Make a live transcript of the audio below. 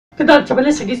¿Qué tal,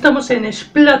 chavales? Aquí estamos en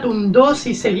Splatoon 2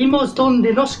 y seguimos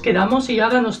donde nos quedamos y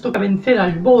ahora nos toca vencer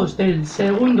al boss del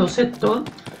segundo sector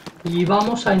y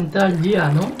vamos a entrar ya,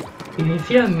 ¿no?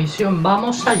 Iniciar misión,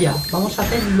 vamos allá, vamos a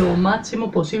hacer lo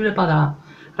máximo posible para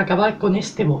acabar con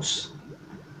este boss.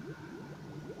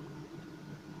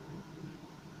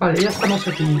 Vale, ya estamos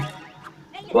aquí.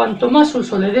 Cuanto más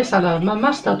uso le des al arma,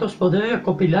 más datos podré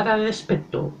recopilar al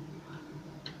respecto.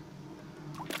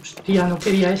 Hostia, no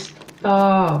quería esta.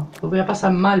 Lo voy a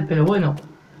pasar mal, pero bueno.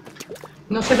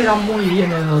 No se me da muy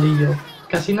bien el rodillo.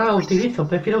 Casi no la utilizo.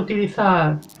 Prefiero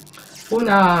utilizar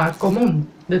una común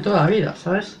de toda la vida,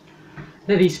 ¿sabes?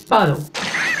 De disparo.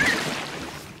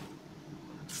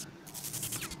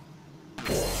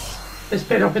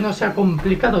 Espero que no sea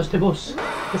complicado este boss.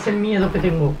 Es el miedo que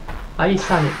tengo. Ahí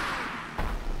sale.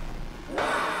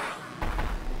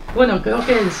 Bueno, creo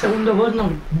que el segundo boss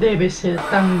no debe ser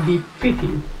tan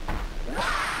difícil.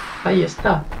 Ahí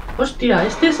está. Hostia,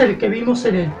 este es el que vimos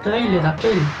en el trailer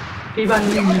aquel. Que iba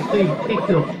en un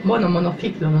triciclo. Bueno,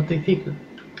 monociclo, no triciclo.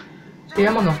 Sería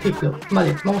monociclo.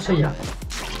 Vale, vamos allá.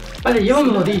 Vale, lleva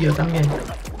un rodillo también.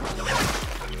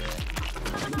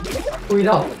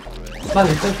 Cuidado. Vale,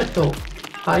 perfecto.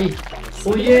 Ahí.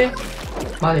 Huye.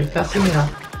 Vale, casi me da.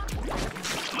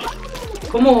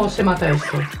 ¿Cómo se mata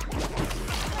esto?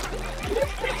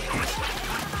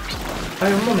 A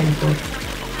ver, un momento.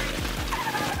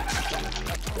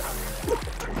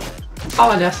 Ah,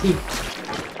 vale, así.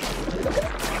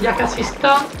 Ya casi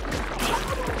está.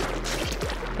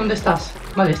 ¿Dónde estás?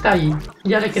 Vale, está ahí.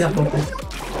 Ya le queda poco.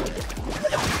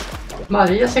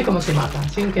 Vale, ya sé cómo se mata.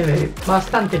 Sin que ver.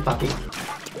 Bastante fácil.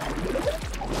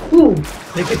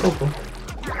 De qué poco.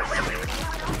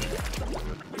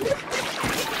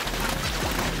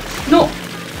 ¡No!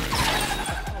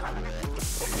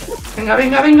 Venga,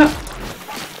 venga, venga.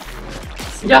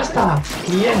 Ya está.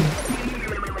 Bien.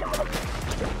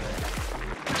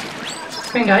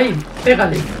 Venga, ahí.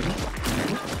 Pégale.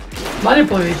 Vale,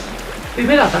 pues.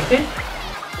 Primer ataque.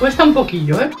 Cuesta un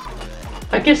poquillo, ¿eh?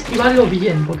 Hay que esquivarlo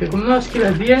bien, porque como no lo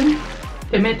esquives bien,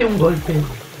 te mete un golpe.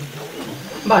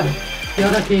 Vale. ¿Y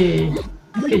ahora qué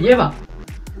lleva?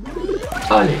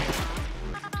 Vale.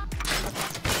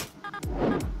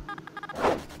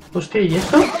 Hostia, ¿y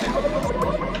esto?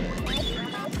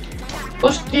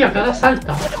 Hostia, cada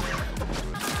salta.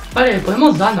 Vale, le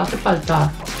podemos dar, no hace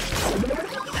falta.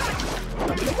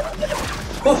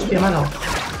 Hostia, me ha dado.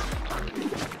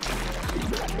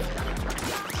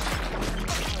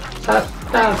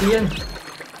 Está bien.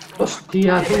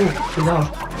 Hostia, tú,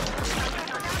 cuidado.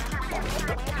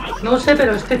 No sé,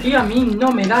 pero este tío a mí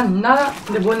no me da nada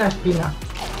de buena espina.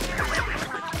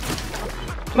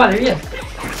 Vale, bien.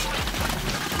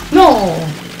 ¡No!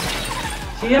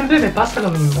 Siempre me pasa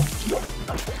lo mismo.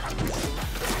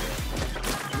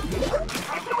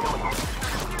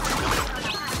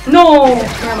 ¡No!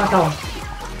 Me ha matado.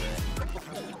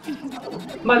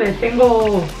 Vale,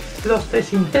 tengo los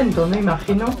 3 intentos, me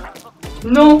imagino.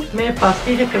 No me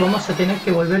fastidies que vamos a tener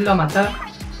que volverlo a matar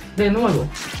de nuevo.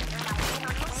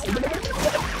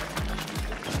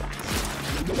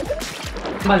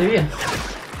 Vale, bien.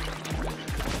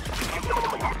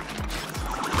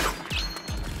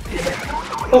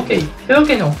 Ok, creo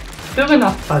que no. Creo que no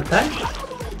hace falta, ¿eh?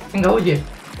 Venga, oye.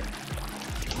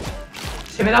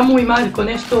 Se me da muy mal con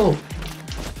esto.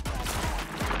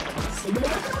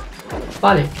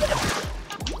 Vale.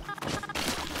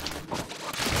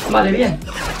 Vale, bien.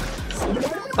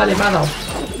 Vale, me ha dado.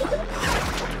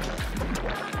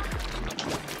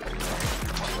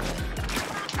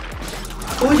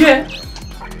 ¡Huye!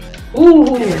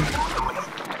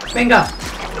 Venga.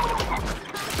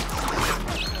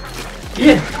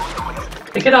 Bien.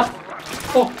 Te queda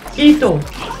poquito.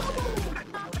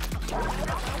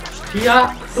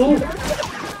 Hostia, tú.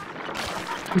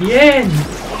 Bien.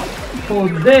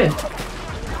 Joder.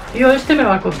 Tío, este me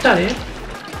va a costar, ¿eh?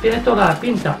 Tiene toda la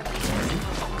pinta.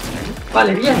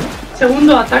 Vale, bien.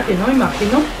 Segundo ataque, ¿no?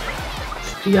 Imagino.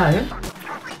 Hostia, ¿eh?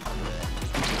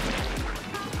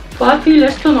 Fácil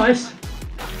esto no es.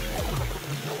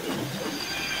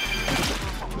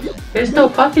 Esto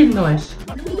fácil no es.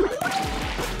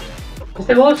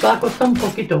 Este boss va a costar un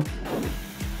poquito.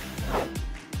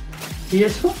 ¿Y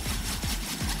eso?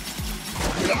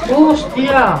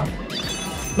 ¡Hostia!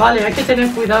 Vale, hay que tener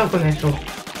cuidado con eso.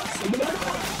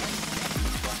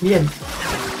 Bien.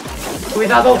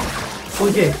 Cuidado.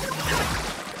 Oye.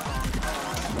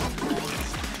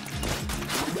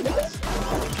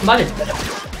 Vale.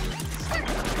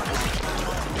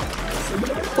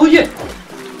 Oye.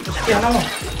 Hostia, no.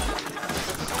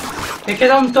 Me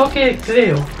queda un toque,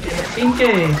 creo. Sin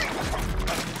que...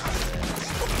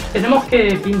 Tenemos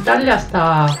que pintarle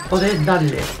hasta poder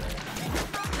darle.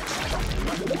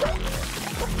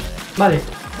 Vale.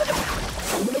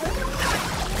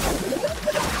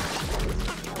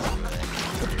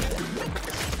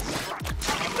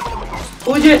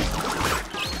 ¡Huye!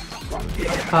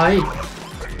 Ahí.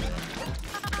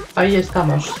 Ahí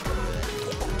estamos.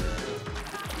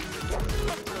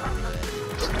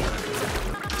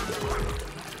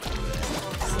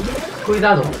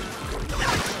 Cuidado.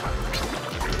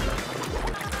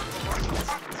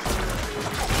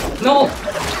 ¡No!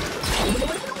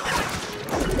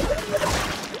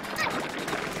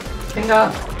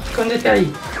 Venga, escóndete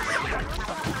ahí.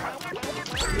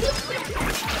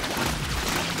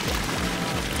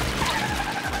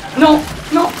 ¡No!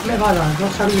 ¡No! Me va a dar, lo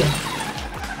sabía.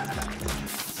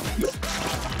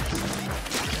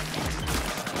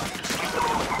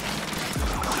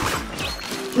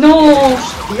 ¡No!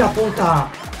 ¡Hostia puta!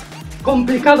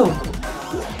 ¡Complicado!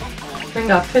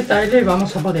 Venga, ZL y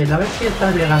vamos a poder. A ver si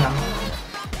esta le gana.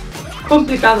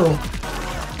 ¡Complicado!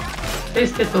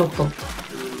 Este trozo.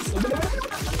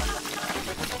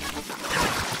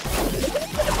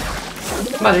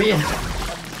 Vale, bien.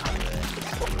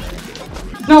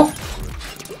 ¡No!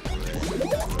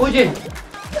 ¡Oye!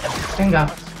 Venga,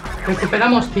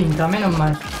 recuperamos tinta, menos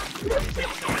mal.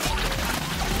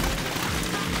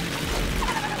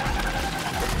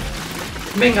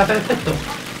 Venga, perfecto.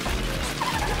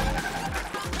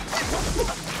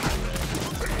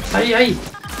 Ahí, ahí.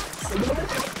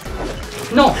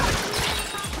 ¡No!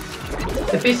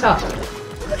 ¡Te pisa!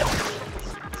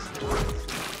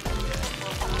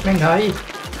 Venga, ahí.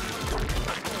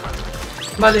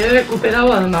 Vale, he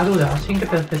recuperado armadura, así que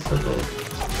perfecto todo.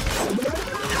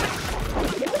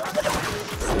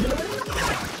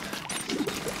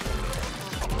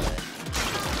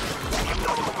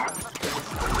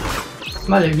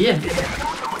 Vale, bien.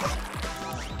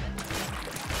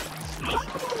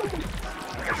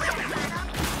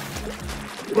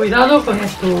 Cuidado con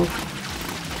esto.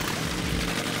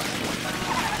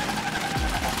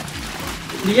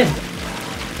 Bien.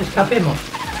 Escapemos.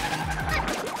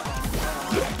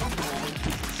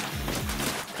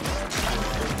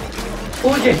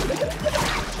 ¡Huye!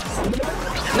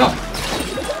 No.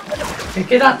 Me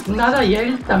queda nada y a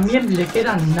él también le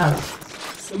queda nada.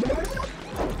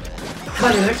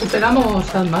 Vale,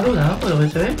 recuperamos armadura, ¿no? Por lo que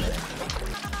se ve.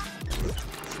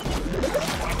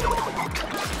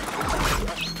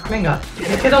 Venga,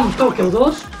 me queda un toque o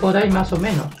dos, por ahí más o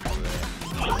menos.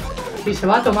 Y se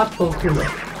va a tomar por culo.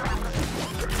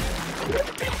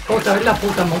 Otra vez la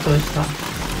puta moto esta.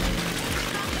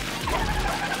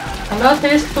 Cuando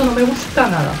hace esto no me gusta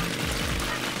nada.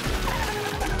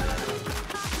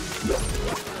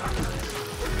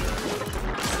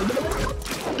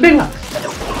 ¡Venga!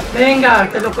 ¡Venga!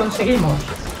 ¡Que lo conseguimos!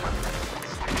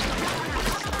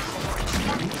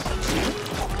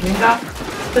 ¡Venga!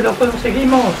 ¡Que lo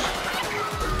conseguimos!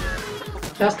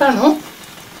 Ya está, ¿no?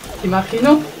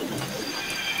 Imagino.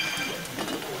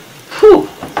 ¡Uf!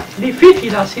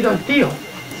 Difícil ha sido el tío.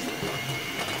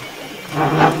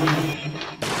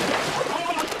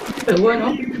 Pero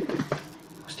bueno.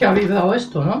 Hostia, habéis dado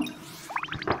esto, ¿no?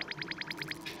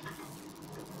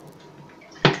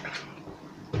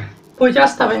 Pues ya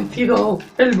está vencido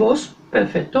el boss.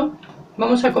 Perfecto.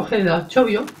 Vamos a coger el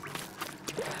archovio.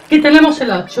 Y tenemos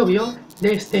el archovio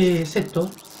de este sector.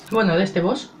 Bueno, de este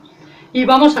boss. Y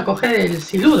vamos a coger el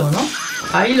siluro, ¿no?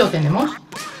 Ahí lo tenemos.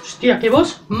 Hostia, qué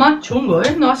boss más chungo,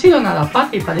 ¿eh? No ha sido nada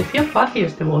fácil. Parecía fácil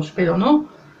este boss, pero no.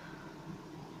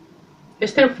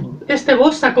 Este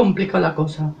boss ha complicado la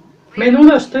cosa.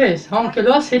 Menudo estrés, aunque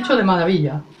lo has hecho de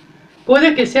maravilla.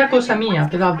 Puede que sea cosa mía,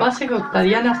 pero las bases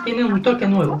octarianas tienen un toque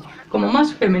nuevo, como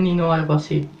más femenino o algo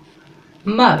así.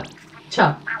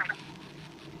 Marcha.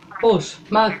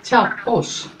 Marcha.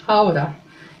 Ahora,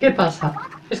 ¿qué pasa?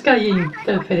 ¿Es que hay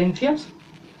interferencias?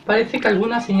 Parece que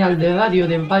alguna señal de radio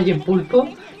del Valle Pulpo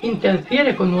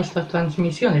interfiere con nuestras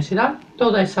transmisiones. ¿Será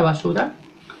toda esa basura?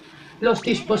 Los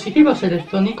dispositivos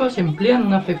electrónicos emplean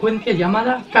una frecuencia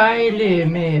llamada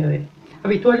KLMR.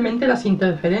 Habitualmente las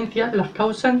interferencias las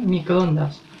causan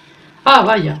microondas. Ah,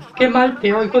 vaya, qué mal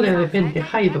te oigo de repente,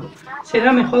 Jairo.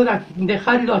 Será mejor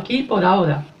dejarlo aquí por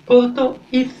ahora. Corto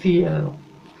y cierro.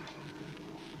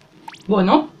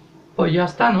 Bueno, pues ya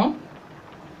está, ¿no?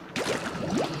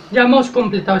 Ya hemos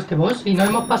completado este boss y no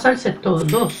hemos pasado el sector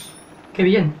 2. Qué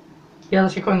bien. Y ahora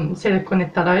se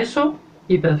desconectará eso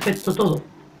y perfecto todo.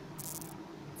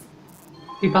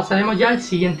 Y pasaremos ya al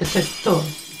siguiente sector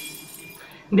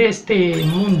de este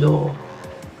mundo.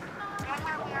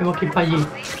 Tengo que ir para allí.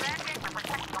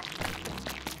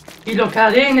 Y lo que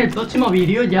haré en el próximo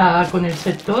vídeo ya con el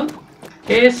sector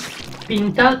es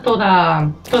pintar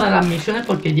todas las misiones,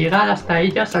 porque llegar hasta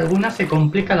ellas algunas se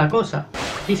complica la cosa.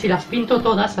 Y si las pinto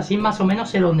todas, así más o menos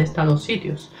sé dónde están los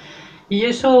sitios. Y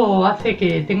eso hace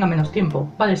que tenga menos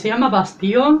tiempo. Vale, se llama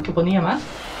Bastión, que ponía más.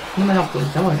 No me he dado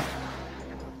cuenta, bueno.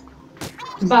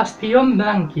 Bastión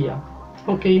Branquia.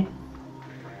 Ok.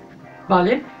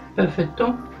 Vale,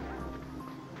 perfecto.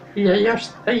 Y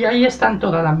ahí están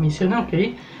todas las misiones, ok.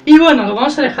 Y bueno, lo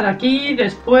vamos a dejar aquí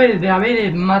después de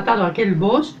haber matado a aquel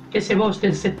boss, ese boss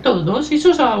del sector 2. Si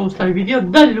os ha gustado el vídeo,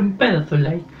 dadle un pedazo de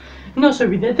like. No os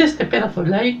olvidéis de este pedazo de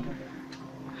like.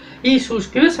 Y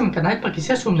suscribiros a mi canal para que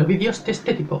siga subiendo vídeos de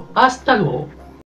este tipo. Hasta luego.